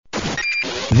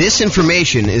This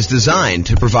information is designed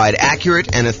to provide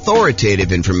accurate and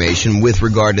authoritative information with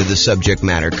regard to the subject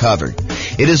matter covered.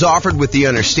 It is offered with the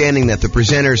understanding that the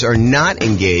presenters are not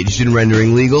engaged in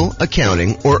rendering legal,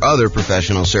 accounting, or other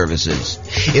professional services.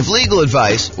 If legal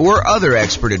advice or other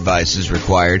expert advice is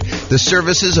required, the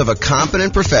services of a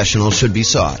competent professional should be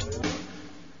sought.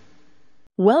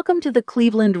 Welcome to the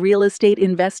Cleveland Real Estate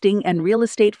Investing and Real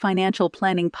Estate Financial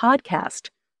Planning Podcast.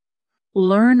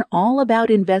 Learn all about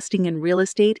investing in real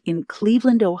estate in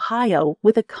Cleveland, Ohio,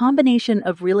 with a combination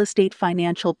of real estate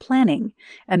financial planning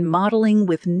and modeling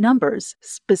with numbers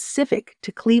specific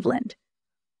to Cleveland,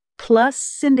 plus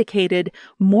syndicated,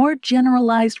 more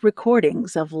generalized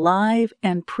recordings of live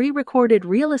and pre-recorded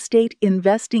real estate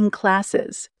investing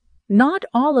classes, not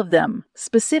all of them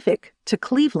specific to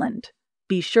Cleveland.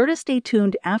 Be sure to stay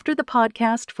tuned after the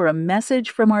podcast for a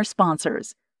message from our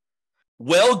sponsors.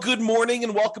 Well, good morning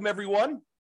and welcome, everyone.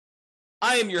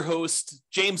 I am your host,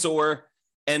 James Orr,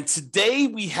 and today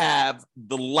we have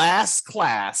the last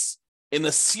class in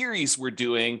the series we're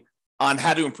doing on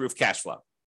how to improve cash flow.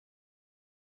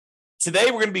 Today,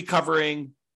 we're going to be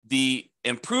covering the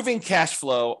improving cash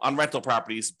flow on rental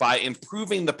properties by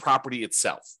improving the property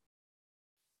itself.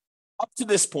 Up to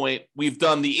this point, we've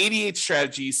done the 88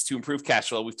 strategies to improve cash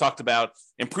flow. We've talked about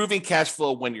improving cash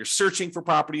flow when you're searching for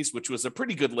properties, which was a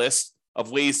pretty good list of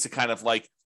ways to kind of like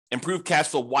improve cash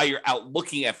flow while you're out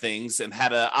looking at things and how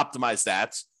to optimize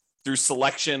that through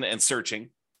selection and searching.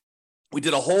 We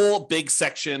did a whole big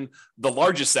section, the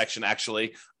largest section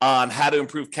actually, on how to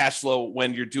improve cash flow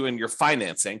when you're doing your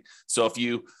financing. So if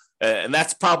you, and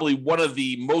that's probably one of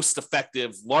the most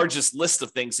effective, largest list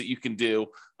of things that you can do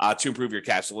to improve your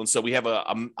cash flow. And so we have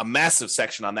a massive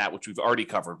section on that, which we've already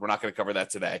covered. We're not going to cover that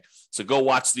today. So go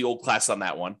watch the old class on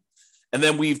that one. And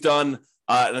then we've done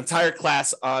an entire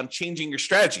class on changing your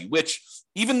strategy, which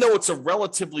even though it's a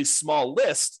relatively small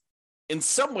list, in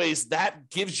some ways that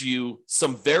gives you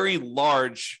some very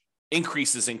large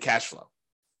increases in cash flow.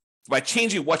 By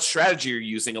changing what strategy you're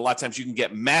using, a lot of times you can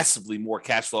get massively more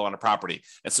cash flow on a property.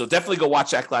 And so definitely go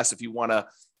watch that class if you want to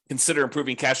consider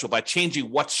improving cash flow by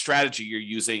changing what strategy you're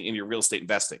using in your real estate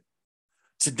investing.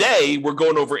 Today, we're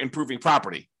going over improving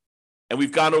property. And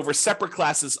we've gone over separate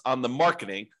classes on the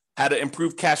marketing, how to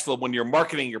improve cash flow when you're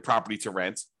marketing your property to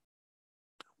rent.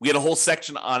 We had a whole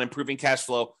section on improving cash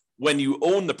flow when you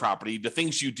own the property, the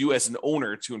things you do as an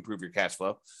owner to improve your cash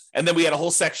flow. And then we had a whole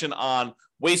section on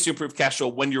ways to improve cash flow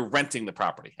when you're renting the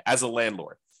property as a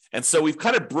landlord. And so we've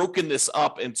kind of broken this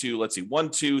up into, let's see, 1,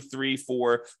 2, 3,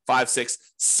 4, 5, 6,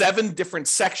 7 different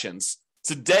sections.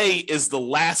 Today is the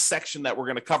last section that we're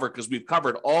going to cover because we've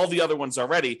covered all the other ones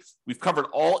already. We've covered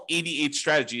all 88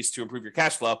 strategies to improve your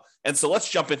cash flow. And so let's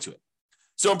jump into it.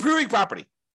 So improving property.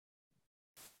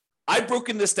 I've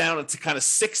broken this down into kind of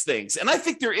 6 things. And I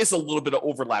think there is a little bit of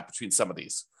overlap between some of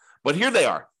these. But here they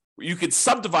are. You could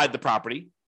subdivide the property.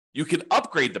 You could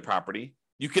upgrade the property.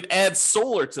 You could add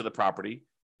solar to the property.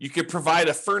 You could provide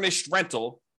a furnished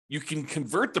rental. You can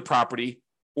convert the property,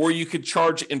 or you could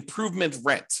charge improvement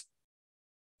rent.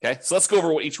 Okay, so let's go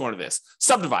over what each one of this.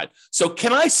 Subdivide. So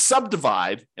can I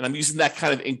subdivide, and I'm using that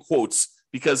kind of in quotes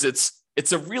because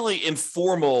it's a really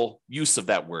informal use of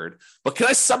that word, but can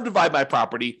I subdivide my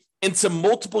property into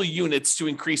multiple units to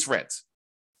increase rent?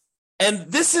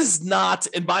 And this is not,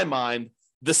 in my mind,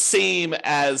 the same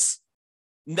as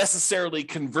necessarily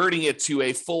converting it to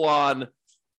a full-on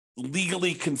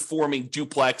legally conforming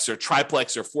duplex or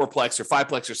triplex or fourplex or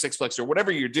fiveplex or sixplex or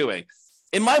whatever you're doing.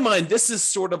 In my mind, this is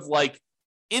sort of like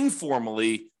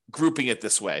informally grouping it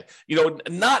this way. You know,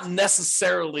 not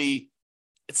necessarily,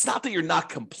 it's not that you're not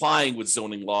complying with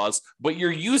zoning laws, but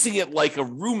you're using it like a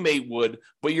roommate would,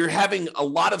 but you're having a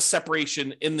lot of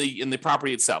separation in the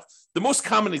property itself. The most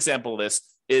common example of this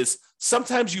is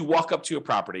sometimes you walk up to a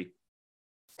property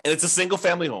and it's a single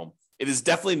family home. It is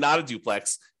definitely not a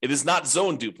duplex. It is not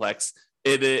zoned duplex.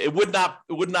 It would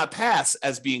not pass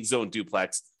as being zoned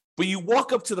duplex, but you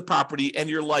walk up to the property and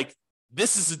you're like,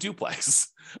 this is a duplex.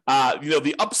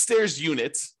 The upstairs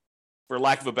unit, for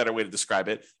lack of a better way to describe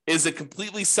it, is a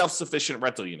completely self-sufficient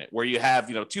rental unit where you have,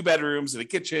 2 bedrooms and a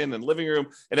kitchen and living room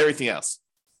and everything else.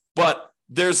 But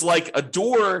there's like a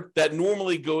door that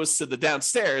normally goes to the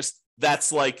downstairs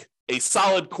that's like a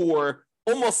solid core,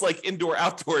 almost like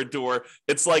indoor-outdoor door.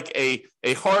 It's like a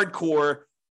hardcore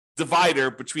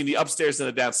divider between the upstairs and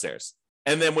the downstairs.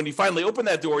 And then when you finally open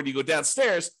that door and you go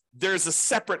downstairs, there's a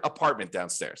separate apartment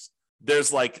downstairs.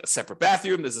 There's like a separate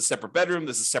bathroom, there's a separate bedroom,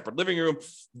 there's a separate living room.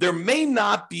 There may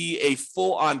not be a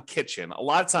full-on kitchen. A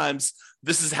lot of times,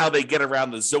 this is how they get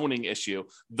around the zoning issue.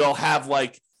 They'll have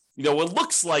like, what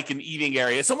looks like an eating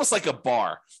area. It's almost like a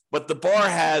bar, but the bar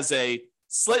has a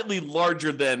slightly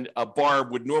larger than a bar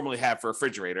would normally have for a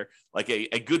refrigerator, like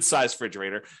a good sized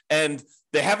refrigerator. And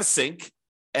they have a sink,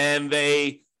 and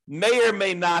they may or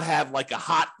may not have like a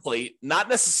hot plate, not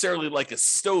necessarily like a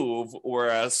stove or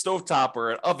a stovetop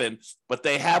or an oven, but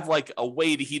they have like a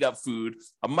way to heat up food,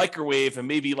 a microwave, and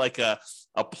maybe like a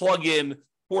plug-in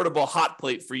portable hot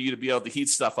plate for you to be able to heat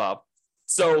stuff up.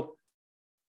 So,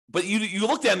 but you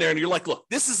look down there and you're like, look,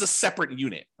 this is a separate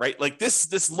unit, right? Like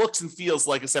this looks and feels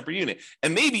like a separate unit.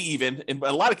 And maybe even in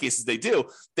a lot of cases they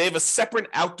have a separate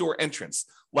outdoor entrance.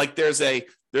 Like there's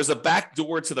a back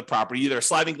door to the property, either a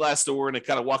sliding glass door and it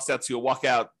kind of walks out to a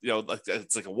walkout, like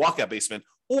it's like a walkout basement,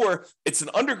 or it's an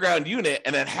underground unit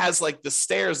and it has like the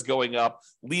stairs going up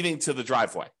leading to the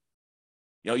driveway.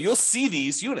 You'll see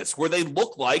these units where they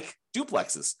look like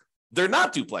duplexes. They're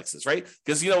not duplexes, right?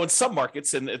 Because, in some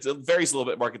markets, and it varies a little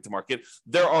bit market to market,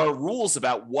 there are rules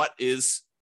about what is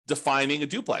defining a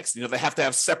duplex. They have to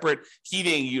have separate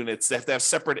heating units. They have to have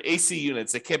separate AC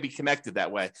units. They can't be connected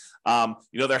that way.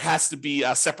 There has to be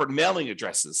separate mailing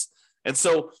addresses. And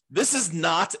so this is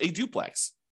not a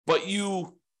duplex, but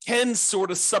you can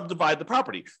sort of subdivide the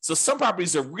property. So some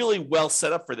properties are really well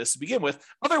set up for this to begin with.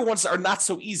 Other ones are not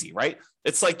so easy, right?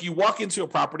 It's like you walk into a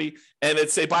property and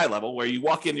it's a bi-level where you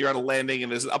walk in, you're on a landing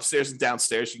and there's an upstairs and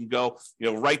downstairs. You can go,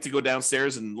 right to go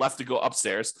downstairs and left to go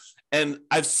upstairs. And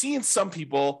I've seen some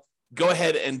people go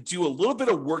ahead and do a little bit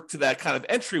of work to that kind of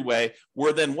entryway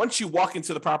where then once you walk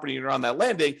into the property and you're on that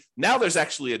landing, now there's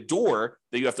actually a door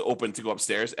that you have to open to go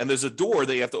upstairs. And there's a door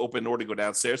that you have to open in order to go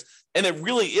downstairs. And it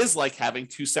really is like having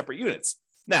two separate units.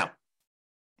 Now,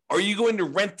 are you going to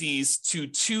rent these to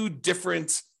two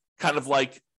different kind of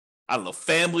like, I don't know,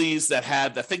 families that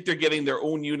think they're getting their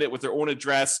own unit with their own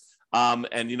address? And,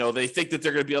 they think that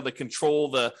they're going to be able to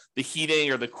control the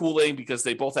heating or the cooling because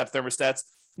they both have thermostats.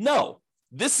 No.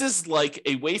 This is like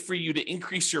a way for you to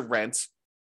increase your rent,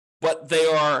 but they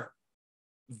are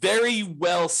very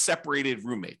well separated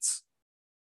roommates.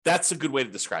 That's a good way to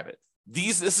describe it.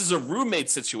 This is a roommate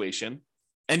situation,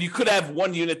 and you could have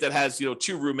one unit that has,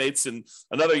 two roommates and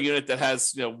another unit that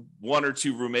has, one or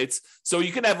two roommates. So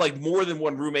you can have like more than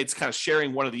one roommates kind of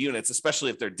sharing one of the units, especially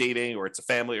if they're dating or it's a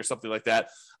family or something like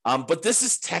that. But this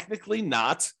is technically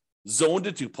not zoned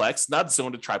to duplex, not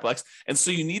zoned to triplex. And so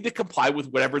you need to comply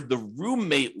with whatever the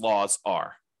roommate laws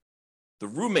are. The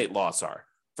roommate laws are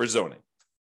for zoning.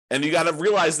 And you got to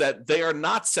realize that they are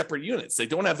not separate units. They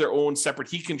don't have their own separate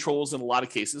heat controls in a lot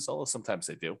of cases, although sometimes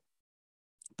they do.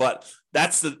 But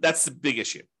that's the big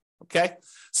issue. Okay.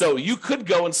 So you could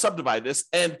go and subdivide this.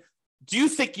 And do you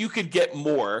think you could get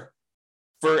more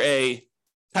for a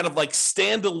kind of like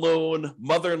standalone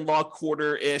mother-in-law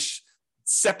quarter-ish,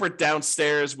 separate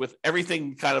downstairs with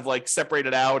everything kind of like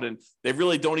separated out, and they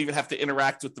really don't even have to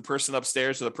interact with the person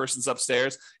upstairs or the person's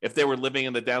upstairs if they were living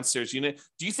in the downstairs unit?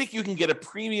 Do you think you can get a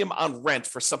premium on rent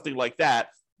for something like that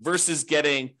versus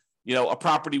getting, a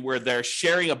property where they're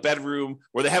sharing a bedroom,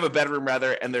 where they have a bedroom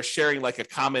rather, and they're sharing like a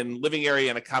common living area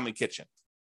and a common kitchen?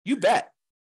 You bet.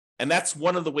 And that's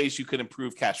one of the ways you can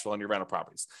improve cash flow on your rental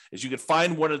properties, is you could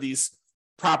find one of these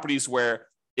properties where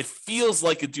it feels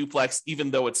like a duplex,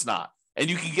 even though it's not. And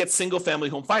you can get single family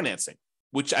home financing,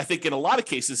 which I think in a lot of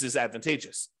cases is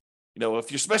advantageous.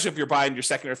 Especially if you're buying your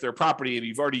second or third property and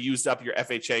you've already used up your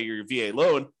FHA or your VA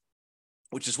loan,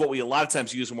 which is what we a lot of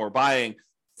times use when we're buying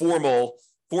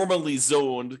formally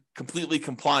zoned, completely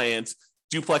compliant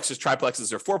duplexes,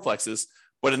 triplexes, or fourplexes.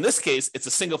 But in this case, it's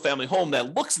a single family home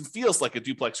that looks and feels like a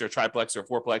duplex or a triplex or a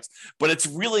fourplex, but it's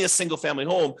really a single family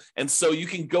home. And so you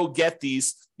can go get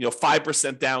these,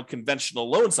 5% down conventional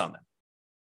loans on them.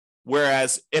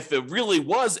 Whereas if it really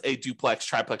was a duplex,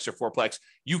 triplex, or fourplex,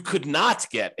 you could not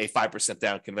get a 5%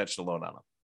 down conventional loan on them.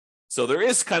 So there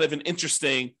is kind of an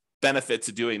interesting benefit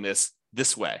to doing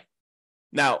this way.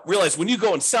 Now, realize when you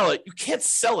go and sell it, you can't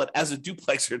sell it as a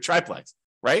duplex or a triplex,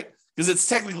 right? Because it's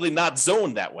technically not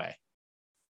zoned that way.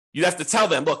 You'd have to tell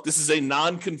them, look, this is a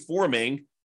non-conforming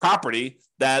property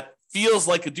that feels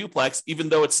like a duplex, even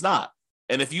though it's not.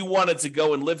 And if you wanted to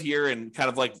go and live here and kind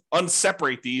of like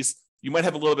unseparate these, you might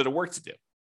have a little bit of work to do.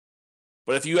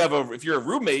 But if you're a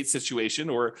roommate situation,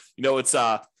 or, it's,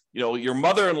 your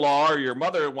mother-in-law or your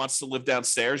mother wants to live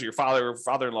downstairs, or your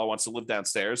father-in-law wants to live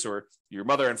downstairs, or your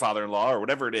mother and father-in-law, or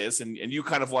whatever it is, and you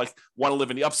kind of like want to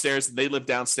live in the upstairs and they live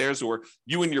downstairs, or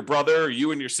you and your brother, or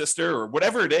you and your sister, or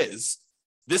whatever it is,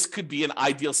 this could be an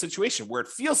ideal situation where it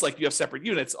feels like you have separate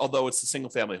units, although it's a single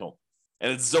family home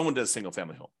and it's zoned as a single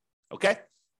family home. Okay.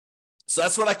 So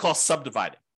that's what I call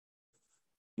subdividing.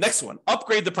 Next one,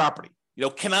 upgrade the property.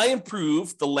 Can I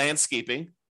improve the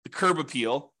landscaping, the curb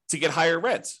appeal to get higher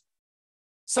rents?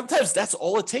 Sometimes that's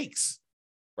all it takes,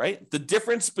 right? The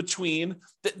difference between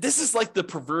this is like the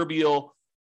proverbial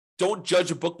don't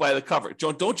judge a book by the cover.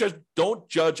 Don't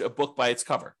judge a book by its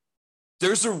cover.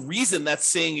 There's a reason that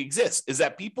saying exists, is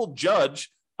that people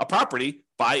judge a property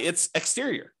by its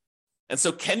exterior. And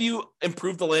so can you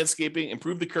improve the landscaping,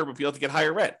 improve the curb appeal to get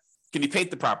higher rent? Can you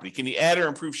paint the property? Can you add or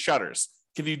improve shutters?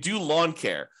 Can you do lawn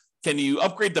care? Can you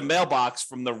upgrade the mailbox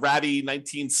from the ratty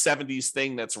 1970s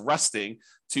thing that's rusting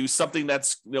to something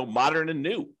that's modern and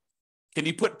new? Can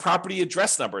you put property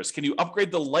address numbers? Can you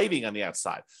upgrade the lighting on the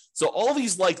outside? So all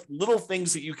these like little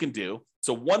things that you can do. It's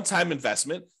a one-time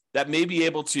investment that may be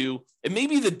able to, it may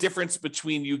be the difference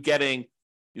between you getting,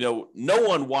 no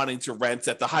one wanting to rent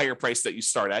at the higher price that you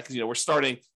start at. Because, we're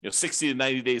starting, 60 to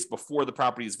 90 days before the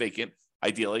property is vacant,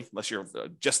 ideally, unless you're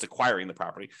just acquiring the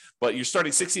property. But you're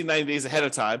starting 60 to 90 days ahead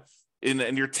of time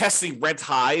and you're testing rent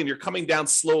high and you're coming down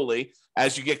slowly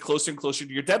as you get closer and closer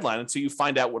to your deadline until you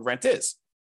find out what rent is.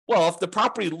 Well, if the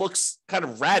property looks kind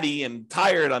of ratty and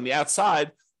tired on the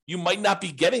outside, you might not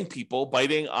be getting people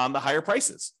biting on the higher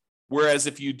prices. Whereas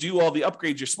if you do all the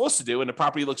upgrades you're supposed to do and the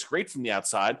property looks great from the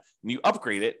outside and you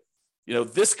upgrade it,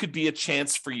 this could be a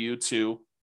chance for you to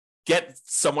get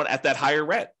someone at that higher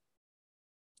rent.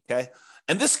 Okay.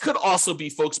 And this could also be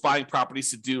folks buying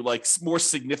properties to do like more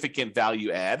significant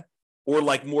value add, or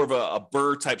like more of a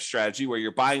BRRRR type strategy where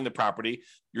you're buying the property,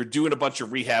 you're doing a bunch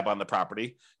of rehab on the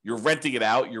property, you're renting it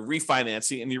out, you're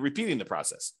refinancing, and you're repeating the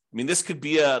process. I mean, this could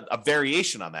be a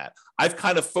variation on that. I've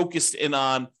kind of focused in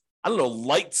on,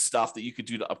 light stuff that you could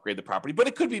do to upgrade the property, but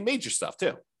it could be major stuff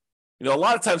too. A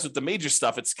lot of times with the major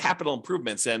stuff, it's capital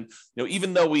improvements. And,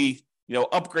 even though we,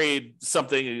 upgrade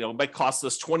something, it might cost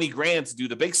us 20 grand to do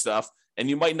the big stuff, and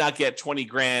you might not get 20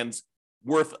 grand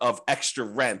worth of extra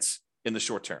rent in the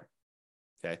short term.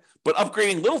 Okay. But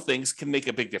upgrading little things can make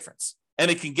a big difference, and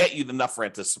it can get you enough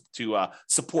rent to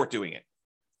support doing it.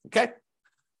 Okay.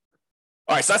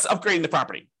 All right. So that's upgrading the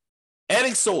property.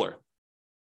 Adding solar.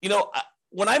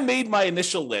 When I made my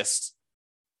initial list,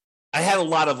 I had a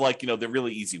lot of the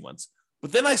really easy ones.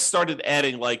 But then I started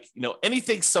adding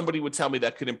anything somebody would tell me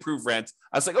that could improve rent.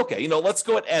 I was like, okay, let's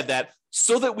go and add that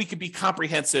so that we could be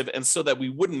comprehensive and so that we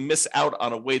wouldn't miss out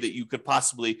on a way that you could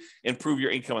possibly improve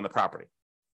your income on the property.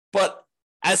 But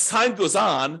as time goes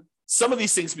on, some of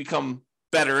these things become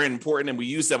better and important and we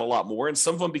use them a lot more. And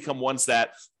some of them become ones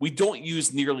that we don't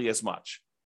use nearly as much.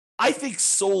 I think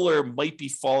solar might be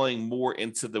falling more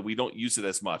into the we don't use it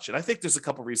as much. And I think there's a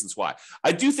couple of reasons why.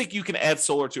 I do think you can add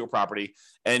solar to a property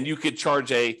and you could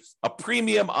charge a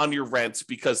premium on your rent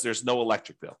because there's no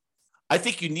electric bill. I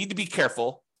think you need to be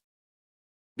careful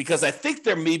because I think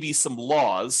there may be some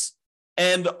laws,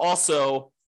 and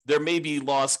also there may be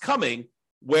laws coming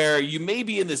where you may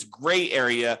be in this gray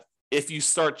area if you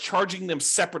start charging them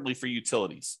separately for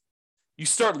utilities. You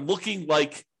start looking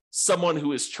like someone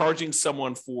who is charging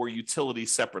someone for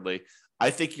utilities separately. I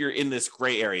think you're in this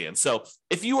gray area. And so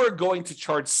if you are going to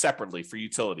charge separately for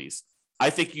utilities,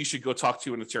 I think you should go talk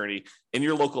to an attorney in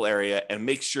your local area and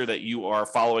make sure that you are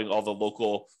following all the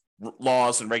local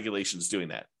laws and regulations doing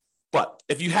that. But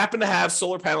if you happen to have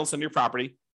solar panels on your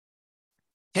property,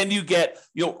 can you get,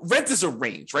 rent is a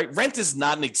range, right? Rent is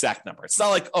not an exact number. It's not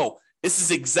like, oh, this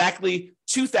is exactly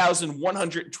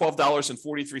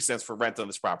 $2,112.43 for rent on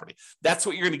this property. That's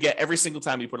what you're going to get every single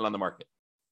time you put it on the market.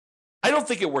 I don't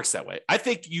think it works that way. I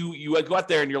think you go out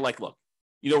there and you're like, look,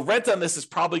 rent on this is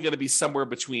probably going to be somewhere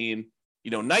between,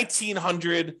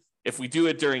 $1,900 if we do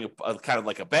it during a kind of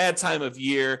like a bad time of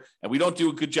year and we don't do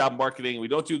a good job marketing, we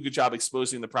don't do a good job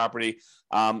exposing the property,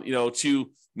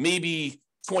 to maybe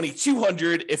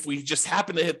 $2,200 if we just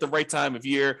happen to hit the right time of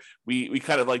year. We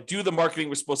kind of do the marketing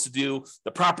we're supposed to do.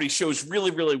 The property shows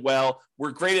really, really well.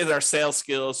 We're great at our sales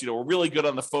skills. We're really good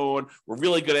on the phone. We're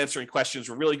really good answering questions.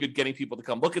 We're really good getting people to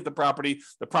come look at the property.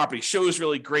 The property shows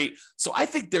really great. So I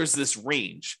think there's this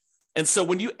range. And so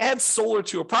when you add solar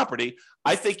to a property,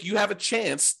 I think you have a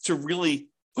chance to really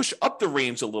push up the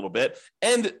range a little bit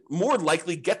and more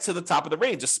likely get to the top of the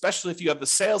range, especially if you have the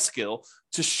sales skill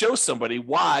to show somebody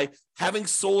why having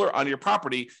solar on your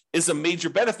property is a major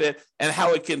benefit and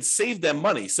how it can save them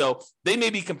money. So they may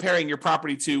be comparing your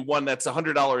property to one that's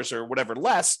 $100 or whatever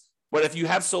less, but if you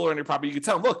have solar on your property, you can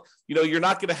tell them, look, you're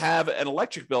not going to have an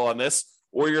electric bill on this,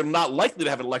 or you're not likely to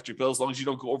have an electric bill as long as you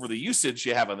don't go over the usage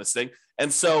you have on this thing.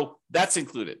 And so that's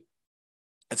included.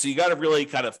 And so you got to really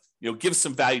kind of, give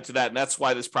some value to that. And that's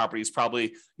why this property is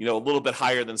probably, a little bit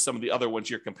higher than some of the other ones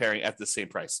you're comparing at the same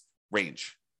price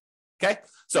range. Okay.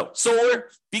 So solar,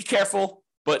 be careful,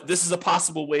 but this is a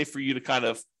possible way for you to kind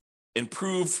of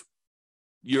improve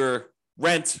your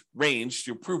rent range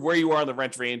to prove where you are on the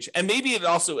rent range. And maybe it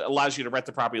also allows you to rent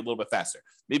the property a little bit faster.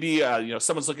 Maybe,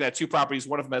 someone's looking at two properties,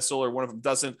 one of them has solar, one of them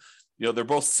doesn't. They're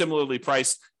both similarly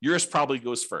priced. Yours probably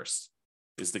goes first,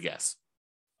 is the guess.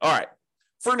 All right,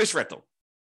 furnished rental.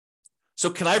 So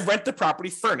can I rent the property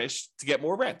furnished to get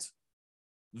more rent?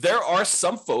 There are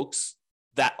some folks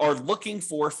that are looking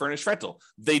for furnished rental.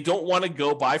 They don't want to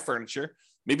go buy furniture.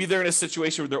 Maybe they're in a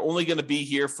situation where they're only going to be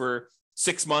here for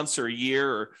 6 months or a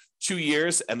year or 2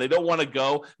 years, and they don't want to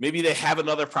go. Maybe they have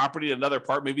another property in another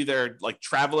part. Maybe they're like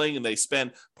traveling and they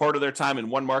spend part of their time in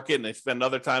one market and they spend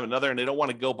another time in another, and they don't want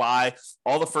to go buy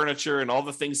all the furniture and all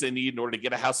the things they need in order to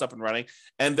get a house up and running.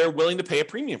 And they're willing to pay a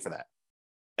premium for that.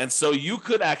 And so you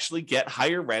could actually get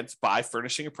higher rent by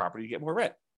furnishing a property to get more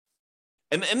rent.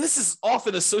 And this is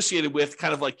often associated with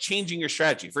kind of like changing your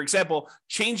strategy. For example,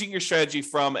 changing your strategy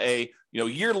from a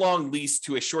year-long lease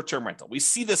to a short-term rental. We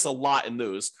see this a lot in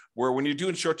those where when you're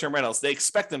doing short-term rentals, they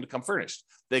expect them to come furnished.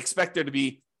 They expect there to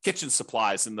be kitchen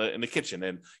supplies in the kitchen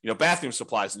and bathroom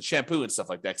supplies and shampoo and stuff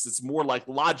like that. Because it's more like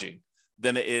lodging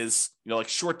than it is like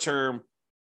short-term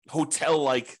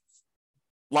hotel-like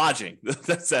lodging.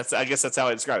 That's I guess that's how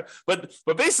I describe it.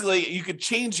 But basically, you could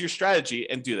change your strategy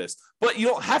and do this, but you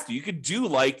don't have to. You could do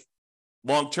like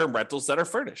long-term rentals that are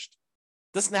furnished.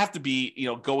 It doesn't have to be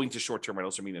going to short-term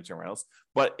rentals or medium-term rentals,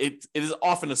 but it is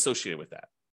often associated with that.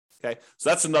 Okay, so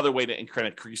that's another way to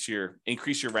increase your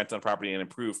rent on property and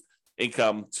improve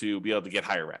income to be able to get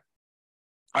higher rent.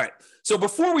 All right. So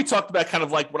before we talked about kind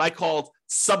of like what I called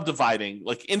subdividing,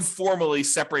 like informally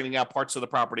separating out parts of the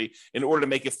property in order to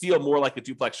make it feel more like a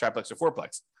duplex, triplex, or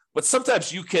fourplex. But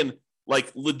sometimes you can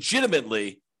like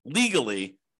legitimately,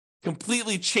 legally,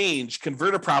 completely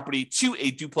convert a property to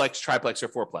a duplex, triplex, or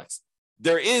fourplex.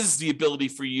 There is the ability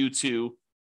for you to,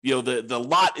 the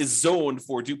lot is zoned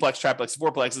for duplex, triplex,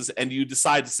 fourplexes, and you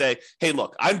decide to say, hey,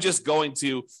 look, I'm just going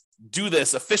to do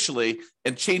this officially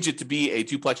and change it to be a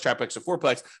duplex, triplex, or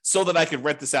fourplex so that I can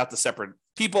rent this out to separate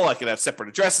people. I can have separate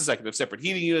addresses. I can have separate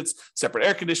heating units, separate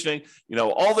air conditioning.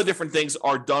 All the different things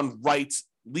are done right,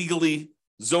 legally,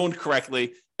 zoned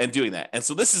correctly, and doing that. And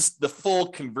so this is the full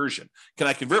conversion. Can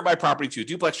I convert my property to a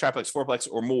duplex, triplex, fourplex,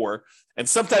 or more? And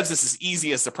sometimes this is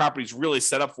easy as the property is really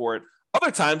set up for it. Other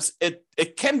times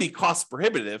it can be cost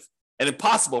prohibitive and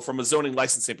impossible from a zoning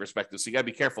licensing perspective. So you got to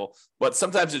be careful, but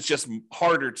sometimes it's just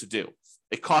harder to do.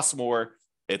 It costs more,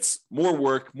 it's more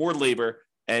work, more labor,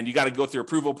 and you got to go through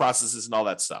approval processes and all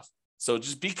that stuff. So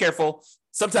just be careful.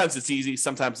 Sometimes it's easy,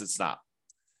 sometimes it's not.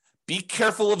 Be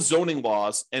careful of zoning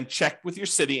laws and check with your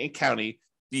city and county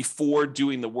before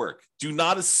doing the work. Do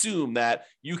not assume that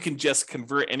you can just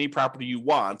convert any property you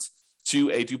want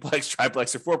to a duplex,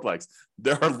 triplex, or fourplex.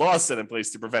 There are laws set in place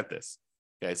to prevent this.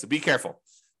 Okay, so be careful.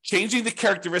 Changing the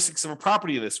characteristics of a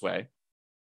property this way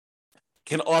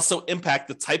can also impact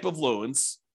the type of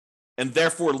loans and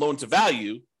therefore loan to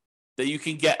value that you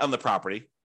can get on the property.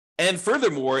 And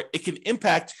furthermore, it can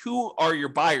impact who are your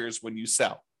buyers when you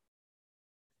sell.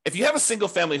 If you have a single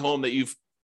family home that you've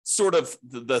sort of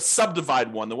the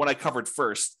subdivide one, the one I covered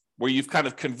first, where you've kind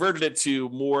of converted it to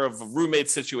more of a roommate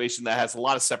situation that has a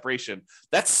lot of separation,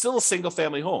 that's still a single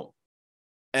family home.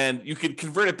 And you can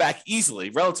convert it back easily,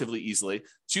 relatively easily,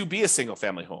 to be a single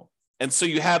family home. And so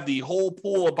you have the whole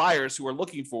pool of buyers who are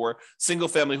looking for single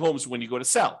family homes when you go to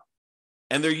sell.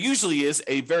 And there usually is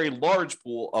a very large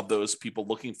pool of those people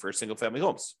looking for single family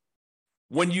homes.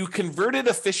 When you convert it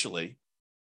officially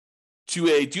to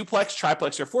a duplex,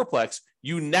 triplex, or fourplex,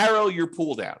 you narrow your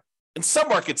pool down. In some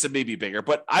markets, it may be bigger,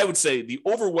 but I would say the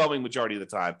overwhelming majority of the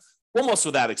time, almost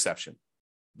without exception,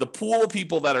 the pool of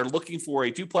people that are looking for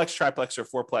a duplex, triplex, or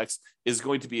fourplex is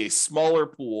going to be a smaller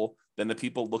pool than the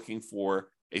people looking for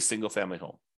a single family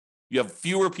home. You have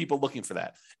fewer people looking for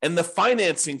that. And the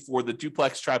financing for the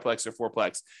duplex, triplex, or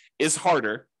fourplex is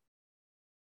harder,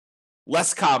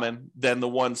 less common than the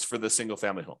ones for the single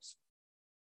family homes.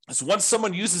 So once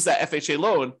someone uses that FHA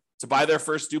loan to buy their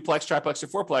first duplex, triplex, or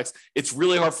fourplex, it's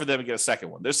really hard for them to get a second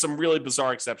one. There's some really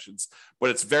bizarre exceptions, but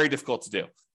it's very difficult to do.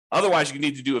 Otherwise, you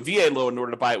need to do a VA loan in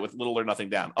order to buy it with little or nothing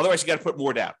down. Otherwise, you got to put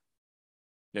more down.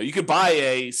 You could buy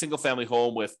a single family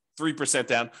home with 3%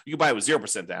 down. You can buy it with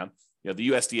 0% down. The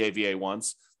USDA VA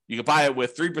ones. You can buy it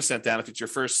with 3% down if it's your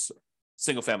first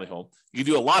single family home. You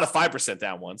can do a lot of 5%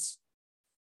 down ones.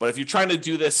 But if you're trying to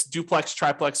do this duplex,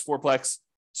 triplex, fourplex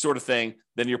sort of thing,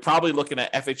 then you're probably looking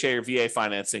at FHA or VA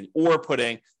financing or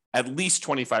putting at least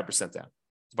 25% down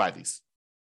to buy these.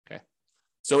 Okay.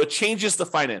 So it changes the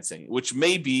financing, which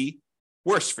may be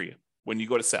worse for you when you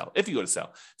go to sell, if you go to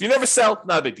sell. If you never sell,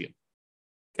 not a big deal.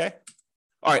 Okay.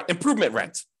 All right. Improvement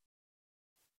rent.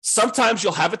 Sometimes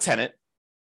you'll have a tenant.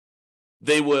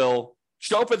 They will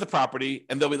show up at the property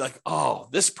and they'll be like, oh,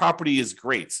 this property is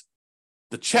great.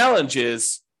 The challenge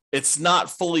is it's not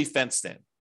fully fenced in.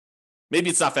 Maybe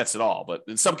it's not fenced at all, but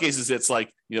in some cases it's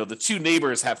like, the two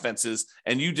neighbors have fences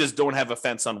and you just don't have a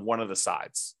fence on one of the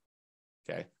sides.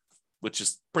 Okay. Which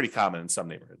is pretty common in some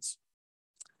neighborhoods.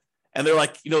 And they're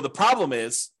like, the problem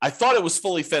is I thought it was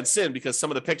fully fenced in because some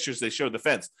of the pictures they showed the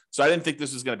fence. So I didn't think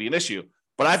this was going to be an issue,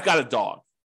 but I've got a dog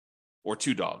or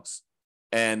two dogs.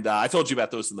 And I told you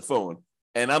about those on the phone.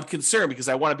 And I'm concerned because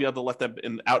I want to be able to let them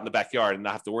out in the backyard and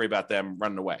not have to worry about them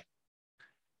running away.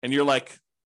 And you're like,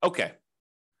 okay,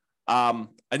 I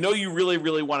know you really,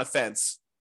 really want a fence.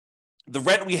 The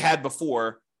rent we had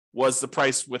before was the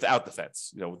price without the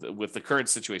fence, with the current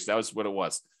situation. That was what it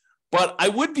was. But I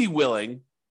would be willing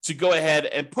to go ahead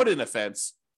and put in a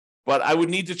fence, but I would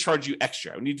need to charge you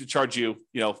extra. I would need to charge you,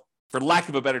 for lack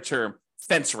of a better term,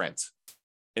 fence rent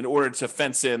in order to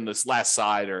fence in this last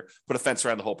side or put a fence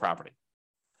around the whole property.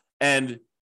 And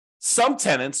some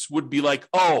tenants would be like,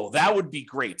 oh, that would be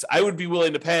great. I would be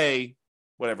willing to pay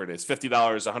whatever it is, $50,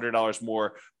 $100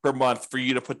 more per month for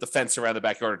you to put the fence around the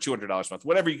backyard, or $200 a month,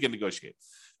 whatever you can negotiate,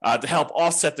 to help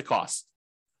offset the cost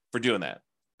for doing that.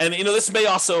 And, this may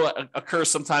also occur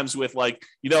sometimes with like,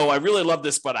 I really love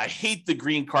this, but I hate the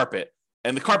green carpet.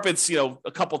 And the carpet's, a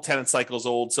couple tenant cycles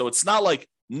old. So it's not like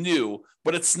new,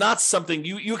 but it's not something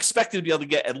you expect to be able to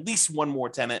get at least one more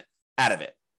tenant out of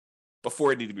it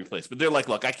before it needs to be replaced. But they're like,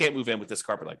 look, I can't move in with this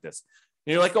carpet like this.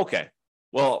 And you're like, okay,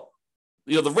 well,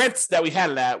 the rent that we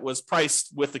had it at was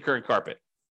priced with the current carpet.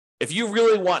 If you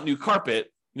really want new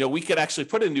carpet, we could actually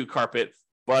put in new carpet,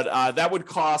 but that would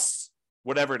cost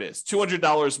whatever it is,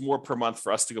 $200 more per month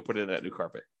for us to go put in that new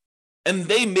carpet. And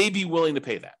they may be willing to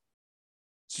pay that.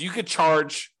 So you could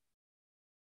charge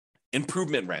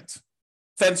improvement rent,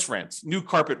 fence rent, new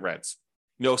carpet rent,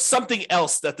 something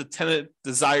else that the tenant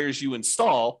desires you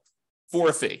install for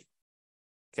a fee.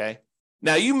 Okay.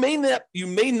 Now you may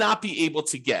not be able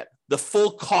to get the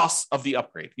full cost of the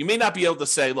upgrade. You may not be able to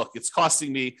say, look, it's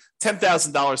costing me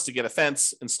 $10,000 to get a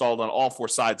fence installed on all four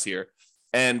sides here.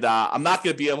 And I'm not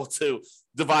going to be able to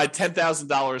divide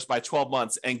 $10,000 by 12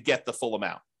 months and get the full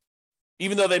amount.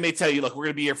 Even though they may tell you, look, we're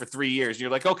going to be here for 3 years. And you're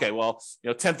like, okay, well,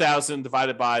 10,000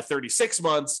 divided by 36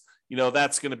 months,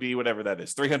 that's going to be whatever that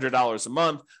is, $300 a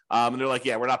month. And they're like,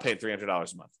 yeah, we're not paying $300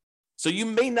 a month. So you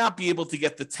may not be able to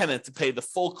get the tenant to pay the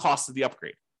full cost of the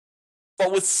upgrade.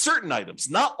 But with certain items,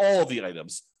 not all of the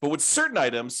items, but with certain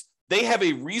items, they have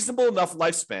a reasonable enough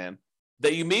lifespan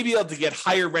that you may be able to get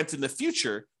higher rent in the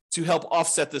future to help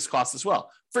offset this cost as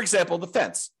well. For example, the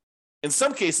fence. In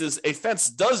some cases, a fence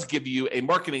does give you a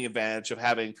marketing advantage of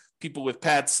having people with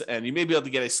pets, and you may be able to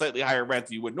get a slightly higher rent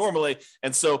than you would normally.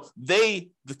 And so the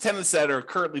tenants that are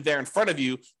currently there in front of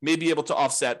you may be able to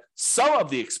offset some of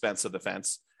the expense of the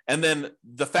fence. And then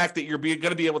the fact that you're going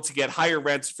to be able to get higher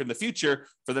rents for the future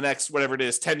for the next, whatever it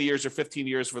is, 10 years or 15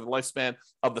 years for the lifespan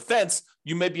of the fence,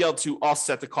 you may be able to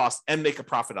offset the cost and make a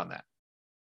profit on that.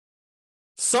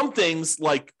 Some things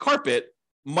like carpet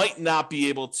might not be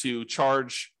able to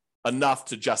charge enough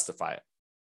to justify it.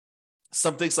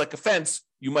 Some things like a fence,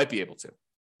 you might be able to.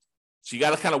 So you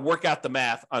got to kind of work out the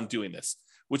math on doing this,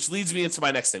 which leads me into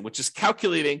my next thing, which is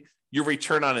calculating your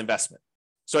return on investment.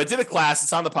 So I did a class,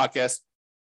 it's on the podcast.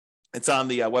 It's on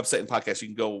the website and podcast. You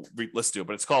can go listen to it,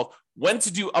 but it's called When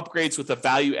to Do Upgrades with a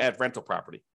Value Add Rental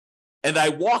Property. And I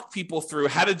walk people through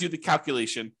how to do the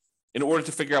calculation in order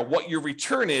to figure out what your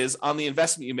return is on the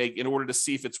investment you make in order to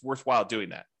see if it's worthwhile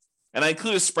doing that. And I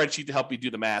include a spreadsheet to help you do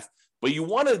the math, but you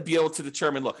want to be able to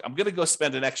determine, look, I'm going to go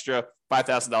spend an extra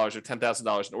 $5,000 or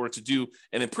 $10,000 in order to do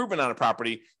an improvement on a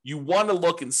property. You want to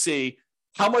look and see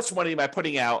how much money am I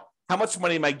putting out? How much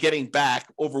money am I getting back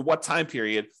over what time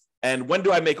period? And when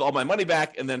do I make all my money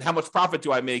back? And then how much profit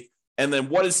do I make? And then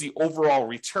what is the overall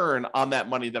return on that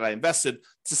money that I invested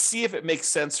to see if it makes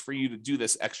sense for you to do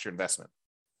this extra investment?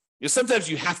 Sometimes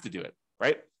you have to do it,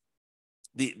 right?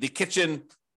 The kitchen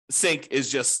sink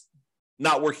is just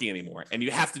not working anymore and you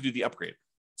have to do the upgrade.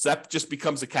 So that just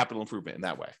becomes a capital improvement in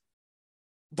that way.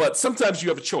 But sometimes you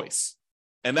have a choice.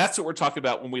 And that's what we're talking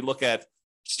about when we look at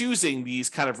choosing these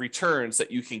kind of returns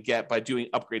that you can get by doing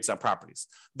upgrades on properties.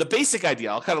 The basic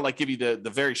idea, I'll kind of like give you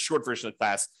the very short version of the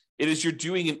class. It is you're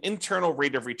doing an internal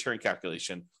rate of return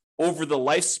calculation over the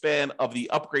lifespan of the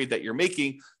upgrade that you're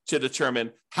making to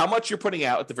determine how much you're putting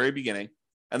out at the very beginning,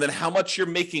 and then how much you're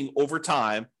making over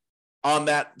time on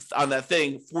that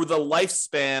thing for the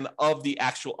lifespan of the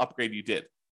actual upgrade you did.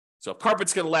 So if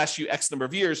carpet's going to last you X number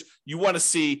of years, you want to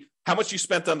see how much you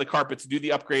spent on the carpet to do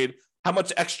the upgrade, how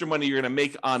much extra money you're going to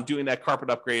make on doing that carpet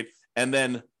upgrade. And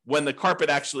then when the carpet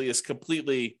actually is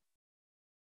completely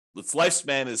its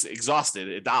lifespan is exhausted,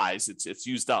 it dies, it's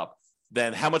used up,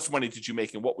 then how much money did you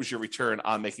make and what was your return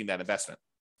on making that investment?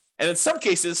 And in some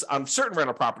cases, on certain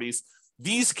rental properties,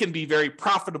 these can be very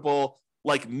profitable,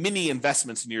 like mini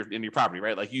investments in your property,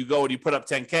 right? Like you go and you put up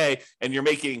 10K and you're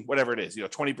making whatever it is,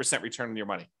 20% return on your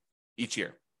money each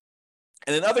year.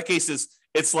 And in other cases,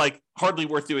 it's like hardly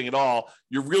worth doing at all.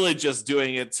 You're really just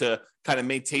doing it to kind of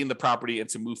maintain the property and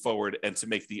to move forward and to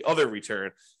make the other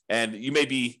return. And you may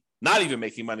be not even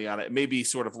making money on it. It may be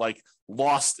sort of like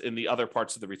lost in the other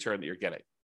parts of the return that you're getting.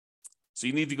 So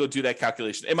you need to go do that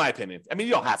calculation, in my opinion. I mean,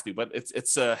 you don't have to, but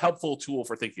it's a helpful tool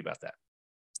for thinking about that.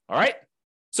 All right.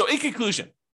 So in conclusion,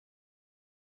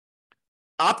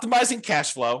 optimizing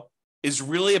cash flow is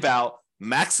really about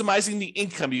maximizing the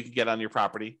income you can get on your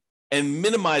property and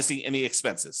minimizing any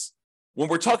expenses. When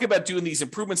we're talking about doing these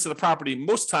improvements to the property,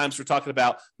 most times we're talking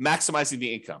about maximizing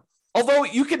the income. Although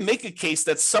you can make a case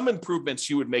that some improvements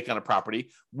you would make on a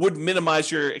property would minimize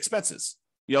your expenses.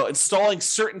 Installing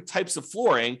certain types of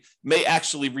flooring may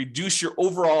actually reduce your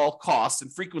overall cost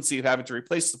and frequency of having to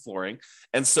replace the flooring.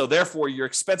 And so therefore your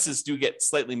expenses do get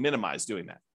slightly minimized doing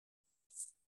that.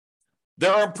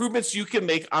 There are improvements you can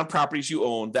make on properties you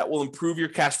own that will improve your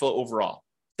cash flow overall.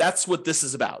 That's what this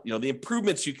is about. The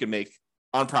improvements you can make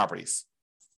on properties.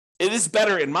 It is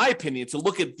better, in my opinion, to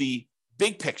look at the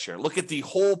big picture, look at the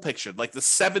whole picture, like the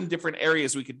 7 different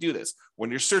areas we could do this. When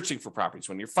you're searching for properties,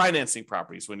 when you're financing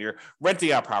properties, when you're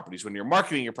renting out properties, when you're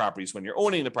marketing your properties, when you're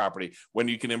owning the property, when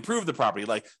you can improve the property,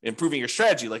 like improving your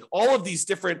strategy, like all of these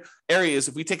different areas.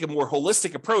 If we take a more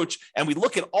holistic approach and we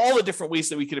look at all the different ways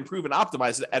that we can improve and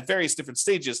optimize it at various different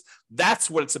stages, that's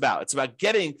what it's about. It's about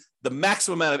getting the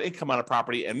maximum amount of income on a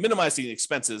property and minimizing the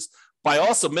expenses by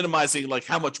also minimizing like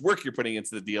how much work you're putting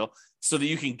into the deal so that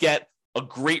you can get a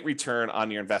great return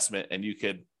on your investment and you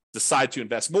could decide to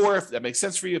invest more if that makes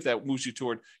sense for you, if that moves you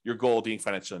toward your goal of being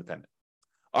financially independent.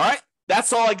 All right,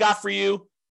 that's all I got for you.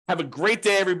 Have a great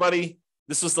day, everybody.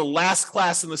 This was the last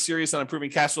class in the series on improving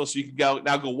cash flow, so you can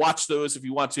go watch those if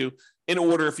you want to, in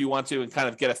order if you want to, and kind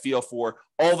of get a feel for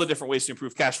all the different ways to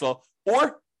improve cash flow.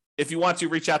 Or if you want to,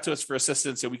 reach out to us for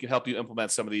assistance and we can help you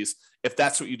implement some of these if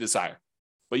that's what you desire.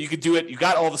 But you could do it. You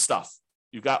got all the stuff.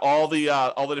 You've got all the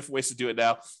different ways to do it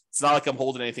now. It's not like I'm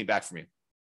holding anything back from you.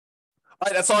 All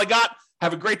right, that's all I got.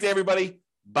 Have a great day, everybody.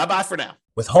 Bye-bye for now.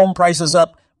 With home prices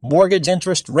up, mortgage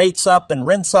interest rates up, and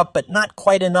rents up, but not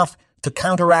quite enough to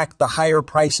counteract the higher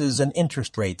prices and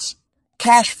interest rates,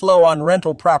 cash flow on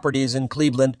rental properties in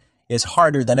Cleveland is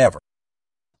harder than ever.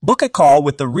 Book a call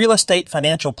with the Real Estate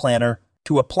Financial Planner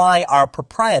to apply our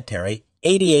proprietary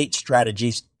 88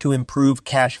 strategies to improve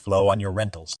cash flow on your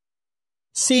rentals.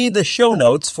 See the show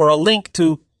notes for a link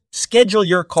to schedule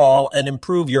your call and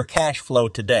improve your cash flow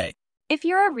today. If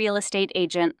you're a real estate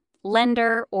agent,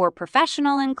 lender, or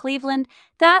professional in Cleveland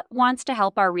that wants to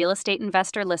help our real estate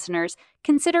investor listeners,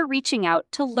 consider reaching out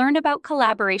to learn about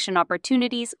collaboration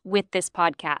opportunities with this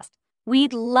podcast.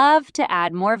 We'd love to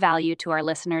add more value to our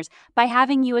listeners by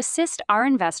having you assist our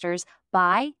investors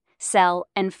buy, sell,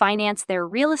 and finance their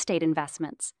real estate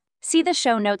investments. See the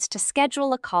show notes to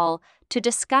schedule a call to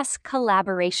discuss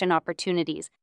collaboration opportunities